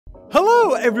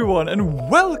Hello everyone and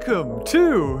welcome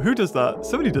to, who does that?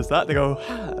 Somebody does that, they go,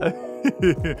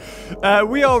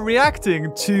 we are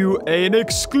reacting to an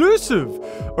exclusive,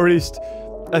 or at least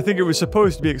I think it was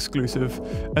supposed to be exclusive,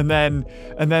 and then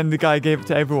the guy gave it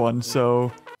to everyone,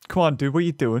 so come on dude, what are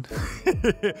you doing?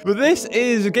 But this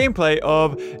is a gameplay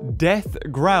of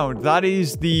Deathground. That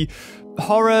is the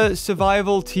horror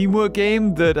survival teamwork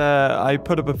game that I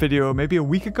put up a video maybe a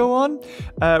week ago on,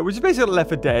 which is basically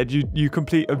Left 4 Dead. You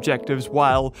complete objectives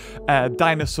while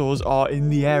dinosaurs are in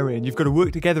the area, and you've got to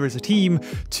work together as a team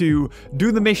to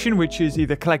do the mission, which is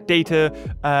either collect data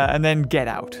and then get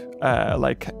out,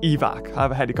 like evac,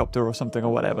 have a helicopter or something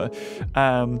or whatever.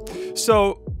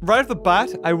 So right off the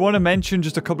bat, I want to mention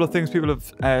just a couple of things people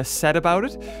have said about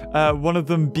it. One of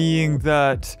them being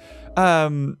that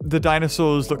the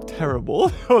dinosaurs look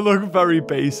terrible or look very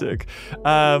basic.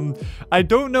 I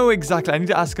don't know exactly. I need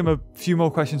to ask him a few more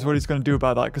questions what he's going to do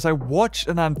about that, because I watched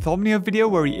an Anthomnia video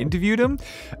where he interviewed him,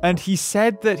 and he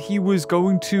said that he was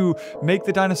going to make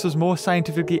the dinosaurs more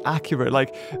scientifically accurate,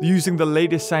 like using the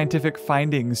latest scientific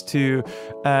findings to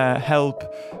help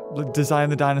design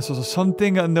the dinosaurs or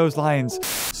something on those lines.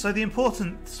 So the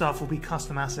important stuff will be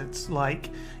custom assets, like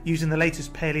using the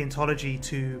latest paleontology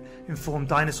to inform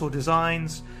dinosaur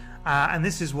designs, and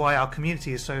this is why our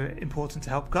community is so important to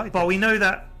help guide. But we know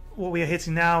that what we are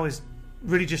hitting now is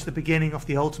really just the beginning of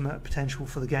the ultimate potential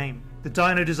for the game. The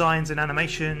dino designs and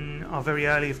animation are very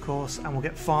early, of course, and will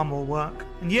get far more work.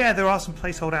 And yeah, there are some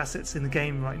placeholder assets in the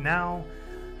game right now.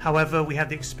 However, we have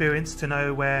the experience to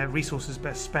know where resources are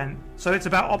best spent. So it's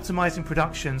about optimizing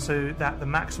production so that the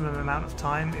maximum amount of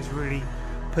time is really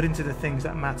put into the things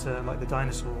that matter, like the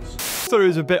dinosaurs. I thought it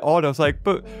was a bit odd. I was like,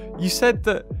 but you said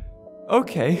that,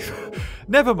 okay,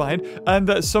 never mind. And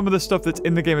that some of the stuff that's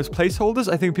in the game is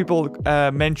placeholders. I think people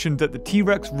mentioned that the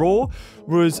T-Rex roar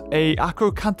was a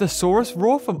Acrocanthosaurus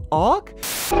roar from Ark.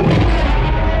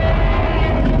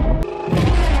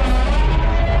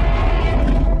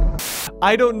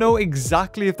 I don't know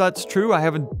exactly if that's true. I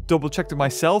haven't double checked it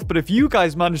myself, but if you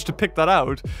guys managed to pick that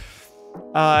out,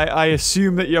 I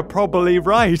assume that you're probably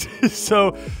right.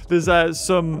 So there's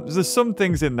some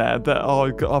things in there that are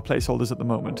placeholders at the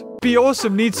moment. Be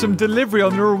awesome, need some delivery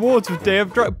on the rewards with Day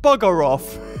of Bugger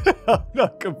off. I'm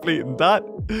not completing that.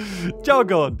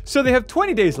 Jog on. So they have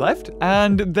 20 days left,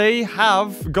 and they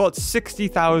have got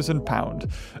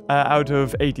 £60,000 out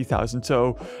of 80,000.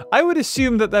 So I would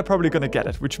assume that they're probably going to get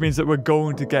it, which means that we're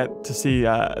going to get to see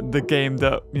the game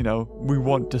that, you know, we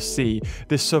want to see.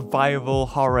 This survival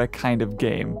horror kind of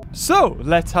game. So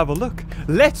let's have a look.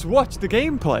 Let's watch the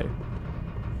gameplay.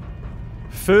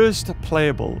 First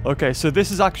playable. Okay, so this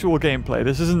is actual gameplay.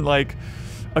 This isn't like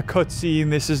a cutscene.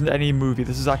 This isn't any movie.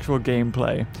 This is actual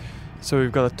gameplay. So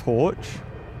we've got a torch.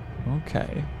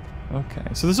 Okay. Okay.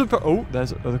 So this is a... Oh,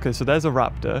 there's... Okay, so there's a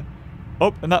raptor.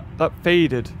 Oh, and that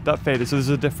faded. That faded. So this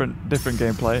is a different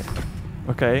gameplay.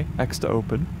 Okay. X to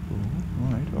open. Ooh,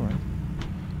 all right. All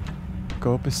right.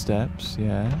 Go up the steps.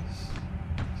 Yes.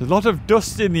 There's a lot of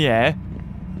dust in the air.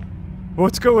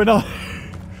 What's going on?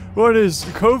 What is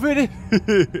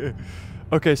COVID?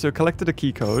 Okay, so collected a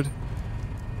key code.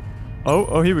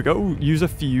 Oh, here we go. Ooh, use a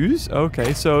fuse.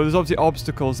 Okay, so there's obviously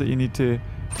obstacles that you need to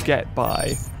get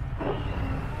by.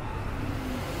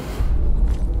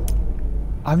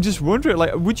 I'm just wondering,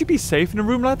 like, would you be safe in a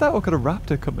room like that, or could a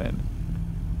raptor come in?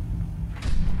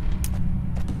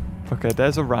 Okay,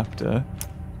 there's a raptor.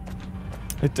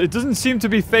 It doesn't seem to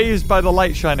be phased by the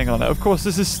light shining on it. Of course,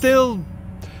 this is still...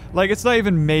 Like, it's not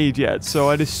even made yet, so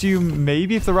I'd assume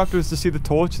maybe if the raptor was to see the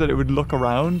torch that it would look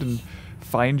around and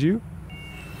find you.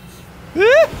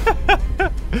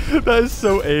 That is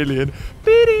so alien.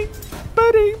 Bidding,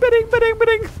 bidding, bidding, bidding,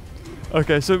 bidding.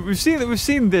 Okay, so we've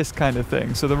seen this kind of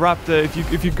thing. So the raptor,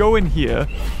 if you go in here,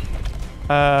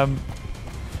 oh,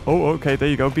 okay, there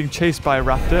you go, being chased by a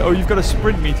raptor. Oh, you've got a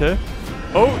sprint meter.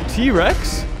 Oh,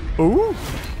 T-Rex. Oh,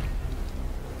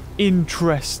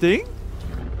 interesting.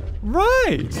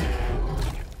 Right.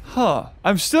 Huh.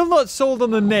 I'm still not sold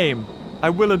on the name, I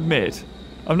will admit.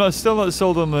 I'm still not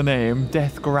sold on the name.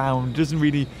 Deathground doesn't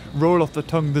really roll off the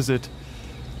tongue, does it?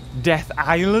 Death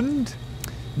Island?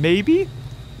 Maybe?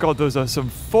 God, those are some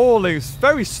falling,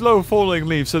 very slow falling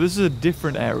leaves. So this is a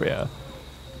different area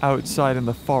outside in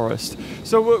the forest.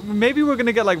 So maybe we're going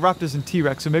to get like raptors and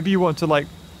T-Rex. So maybe you want to like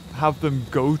have them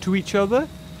go to each other.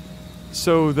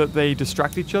 so that they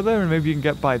distract each other, and maybe you can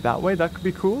get by that way. That could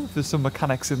be cool if there's some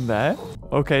mechanics in there.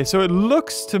 Okay, so it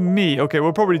looks to me... Okay,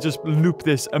 we'll probably just loop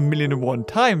this 1,000,001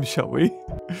 times, shall we?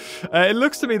 It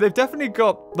looks to me they've definitely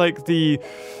got, like,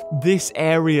 this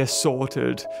area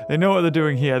sorted. They know what they're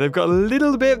doing here. They've got a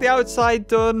little bit of the outside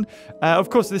done. Of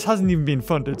course, this hasn't even been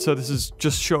funded, so this is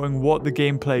just showing what the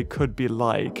gameplay could be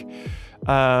like.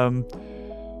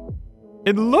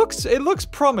 It looks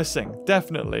promising,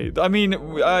 definitely. I mean,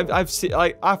 I've seen,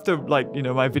 after, like, you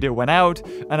know, my video went out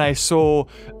and I saw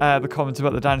the comments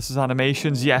about the dinosaurs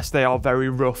animations. Yes, they are very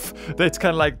rough. It's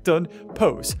kind of like done,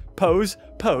 pose, pose,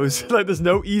 pose. Like, there's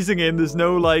no easing in. There's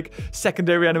no, like,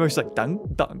 secondary animation, like dung,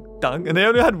 dung, dung. And they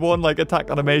only had one, like,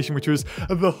 attack animation, which was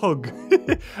the hug.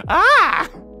 Ah!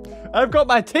 I've got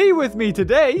my tea with me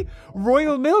today.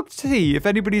 Royal milk tea, if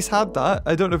anybody's had that.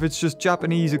 I don't know if it's just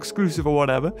Japanese exclusive or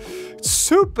whatever. It's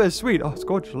super sweet. Oh, it's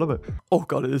gorgeous. I love it. Oh,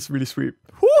 God, it is really sweet.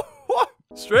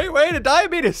 Straight way to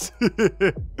diabetes.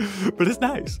 But it's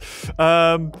nice.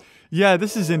 Yeah,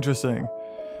 this is interesting.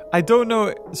 I don't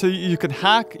know. So you can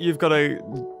hack. You've got to,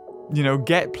 you know,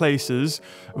 get places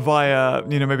via,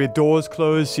 you know, maybe a door's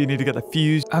closed, so you need to get the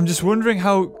fuse. I'm just wondering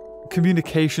how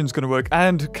communication's going to work.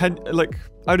 And can, like...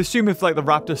 I'd assume if, like, the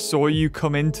raptor saw you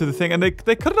come into the thing, and they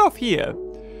cut it off here,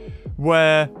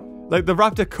 where, like, the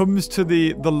raptor comes to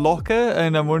the locker,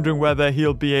 and I'm wondering whether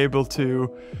he'll be able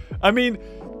to... I mean,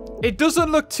 it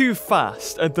doesn't look too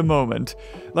fast at the moment.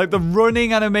 Like, the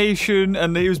running animation,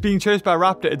 and he was being chased by a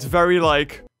raptor, it's very,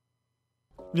 like...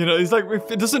 You know, it's like,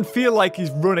 it doesn't feel like he's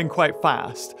running quite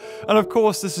fast. And, of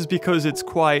course, this is because it's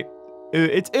quite...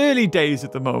 It's early days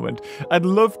at the moment. I'd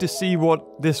love to see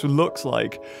what this looks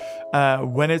like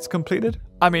when it's completed.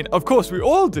 I mean, of course, we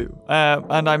all do.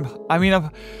 And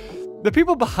the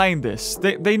people behind this,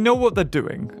 they know what they're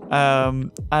doing.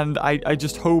 And I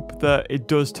just hope that it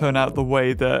does turn out the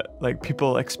way that, like,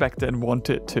 people expect it and want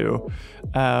it to.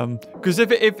 Because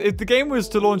if the game was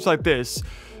to launch like this,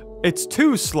 it's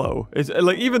too slow. It's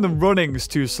like, even the running's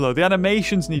too slow. The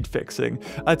animations need fixing.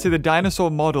 I'd say the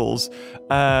dinosaur models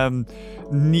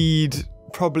need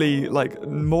probably, like,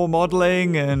 more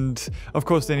modeling, and of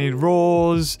course they need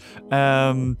roars.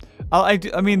 I mean,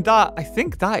 I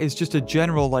think that is just a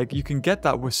general, like, you can get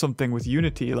that with something with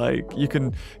Unity. Like, you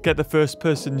can get the first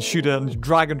person shooter and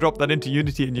drag and drop that into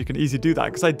Unity, and you can easily do that,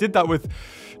 because I did that with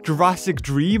Jurassic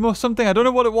Dream or something. I don't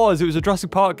know what it was. It was a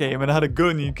Jurassic Park game, and it had a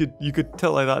gun. You could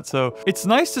tell like that. So it's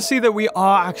nice to see that we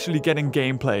are actually getting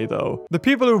gameplay, though. The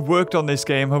people who've worked on this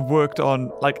game have worked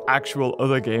on, like, actual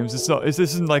other games. This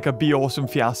isn't like a Be Awesome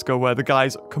fiasco where the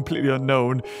guy's completely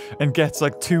unknown and gets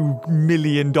like $2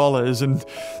 million, and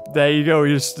there you go.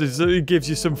 He gives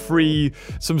you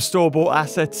some store-bought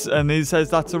assets, and he says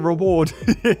that's a reward.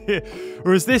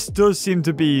 Whereas this does seem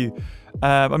to be,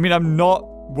 I mean, I'm not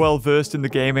well versed in the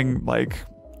gaming, like,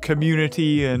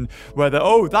 community, and whether,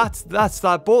 oh, that's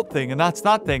that boat thing and that's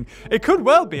that thing. It could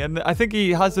well be, and I think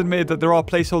he has admitted that there are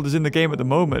placeholders in the game at the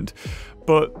moment,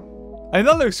 but and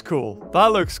that looks cool.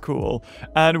 That looks cool.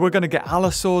 And we're going to get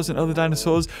allosaurs and other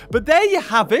dinosaurs. But there you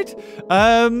have it.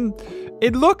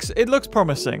 It looks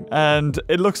promising, and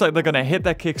it looks like they're going to hit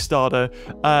their Kickstarter,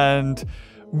 and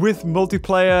with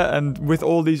multiplayer and with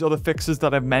all these other fixes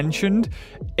that I've mentioned,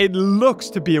 it looks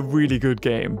to be a really good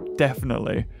game,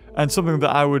 definitely. And something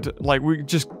that I would, like, we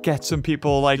just get some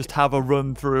people, like, just have a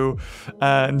run through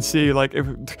and see, like, if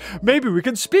maybe we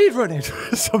can speedrun it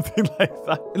or something like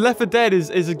that. Left 4 Dead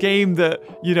is a game that,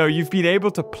 you know, you've been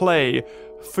able to play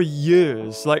for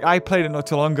years. Like, I played it not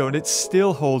too long ago, and it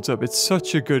still holds up. It's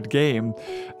such a good game.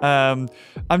 I'm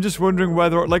just wondering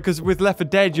whether, like, because with Left 4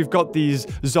 Dead, you've got these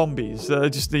zombies that are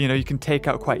just, you know, you can take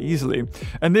out quite easily.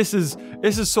 And this is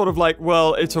sort of like,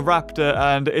 well, it's a raptor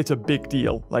and it's a big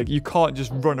deal. Like, you can't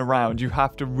just run around. You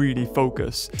have to really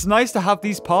focus. It's nice to have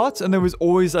these parts, and there was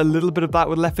always a little bit of that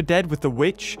with Left 4 Dead with the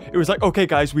witch. It was like, okay,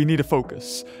 guys, we need to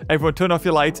focus. Everyone turn off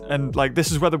your light, and, like,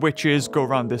 this is where the witch is. Go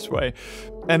around this way.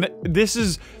 And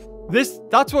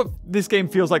that's what this game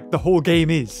feels like the whole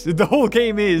game is. The whole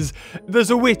game is,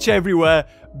 there's a witch everywhere,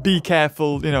 be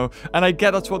careful, you know. And I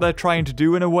get that's what they're trying to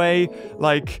do in a way.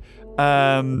 Like,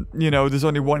 you know, there's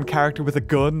only one character with a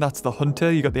gun, that's the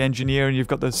hunter. You got the engineer and you've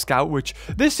got the scout, which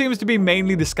this seems to be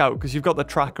mainly the scout, because you've got the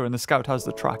tracker and the scout has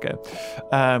the tracker.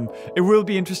 It will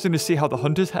be interesting to see how the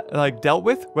hunter's like dealt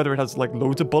with, whether it has like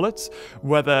loads of bullets,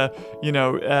 whether, you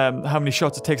know, how many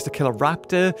shots it takes to kill a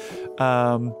raptor.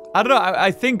 I don't know. I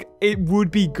think it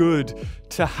would be good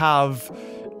to have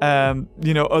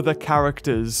you know, other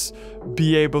characters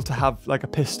be able to have like a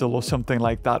pistol or something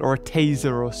like that, or a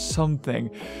taser or something.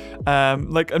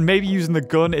 Like, and maybe using the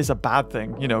gun is a bad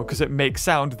thing, you know, because it makes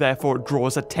sound, therefore it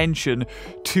draws attention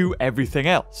to everything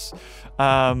else.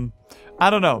 I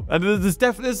don't know. And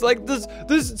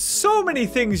there's so many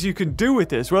things you can do with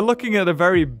this. We're looking at a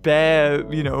very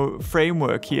bare, you know,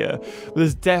 framework here.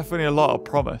 There's definitely a lot of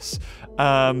promise.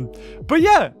 But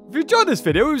yeah, if you enjoyed this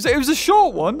video, it was a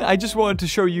short one. I just wanted to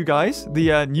show you guys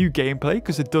the new gameplay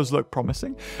because it does look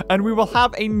promising. And we will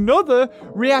have another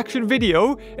reaction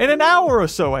video in an hour or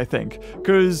so, I think,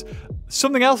 because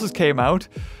something else has came out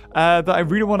that I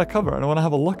really want to cover and I want to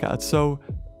have a look at. So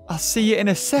I'll see you in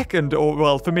a second, or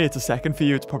well, for me it's a second, for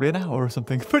you it's probably an hour or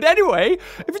something. But anyway,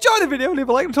 if you enjoyed the video, leave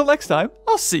a like. Until next time,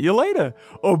 I'll see you later.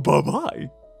 Oh,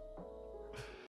 bye-bye.